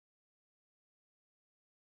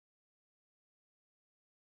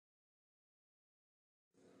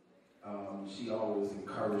She always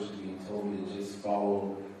encouraged me and told me to just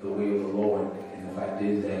follow the way of the Lord. And if I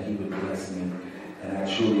did that, He would bless me. And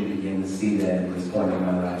I truly began to see that at this point in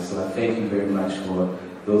my life. So I thank you very much for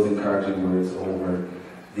those encouraging words over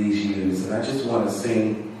these years. And I just want to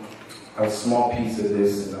sing a small piece of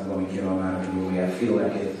this, and I'm going to get on out of your way. I feel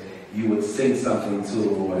like if you would sing something to the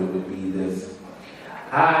Lord, it would be this.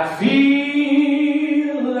 I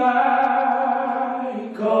feel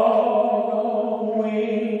like going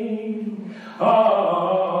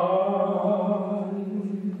on.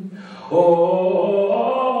 Oh,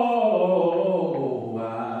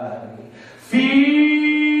 I feel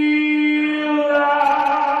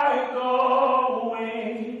like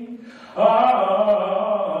going on.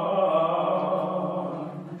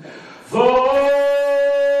 Though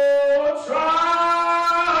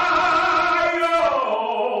trials,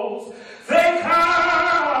 they come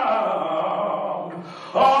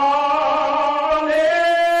on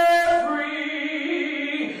every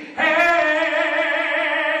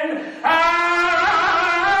hand. I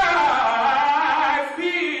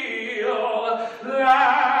feel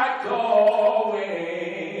like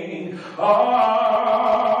going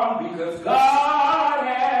on because God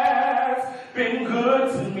has been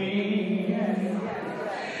good to me.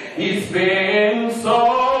 He's been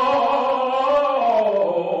so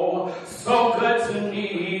good to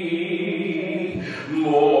me,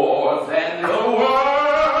 more than the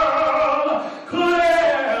world could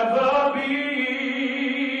ever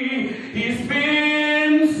be. He's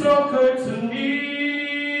been so good to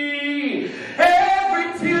me.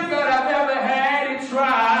 Every tear that I've ever had, it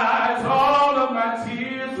dries all of my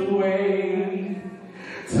tears away,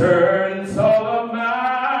 turns all of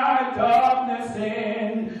my darkness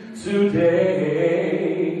into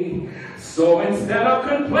day. So instead of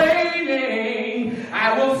complaining,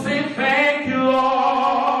 I will say thank you,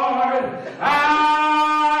 Lord.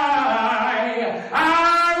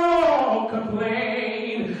 I won't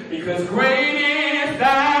complain, because great is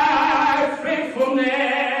thy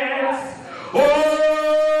faithfulness.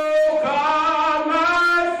 Oh God,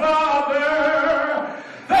 my Father,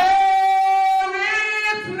 there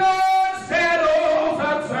is no shadows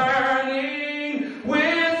of turning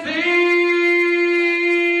with thee.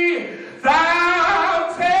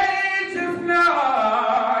 Thou changest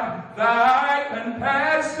not, thy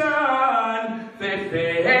compassion, they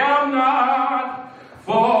fail not.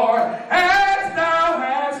 For as thou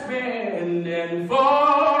hast been and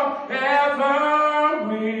forever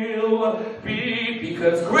will be,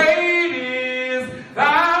 because great is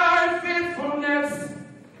thy faithfulness.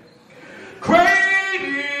 Great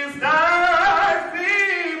is thy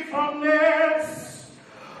faithfulness.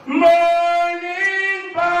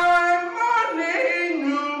 Morning by morning,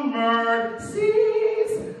 new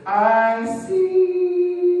mercies I see.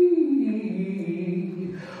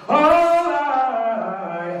 All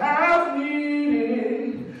I have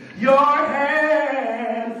needed, your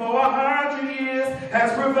hand for 100 years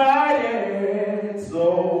has provided.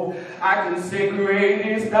 So I can say, great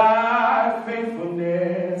is thy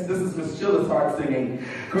faithfulness. This is Miss CHILLIS' heart singing.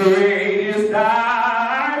 Great is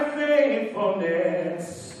thy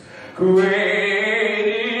faithfulness. Great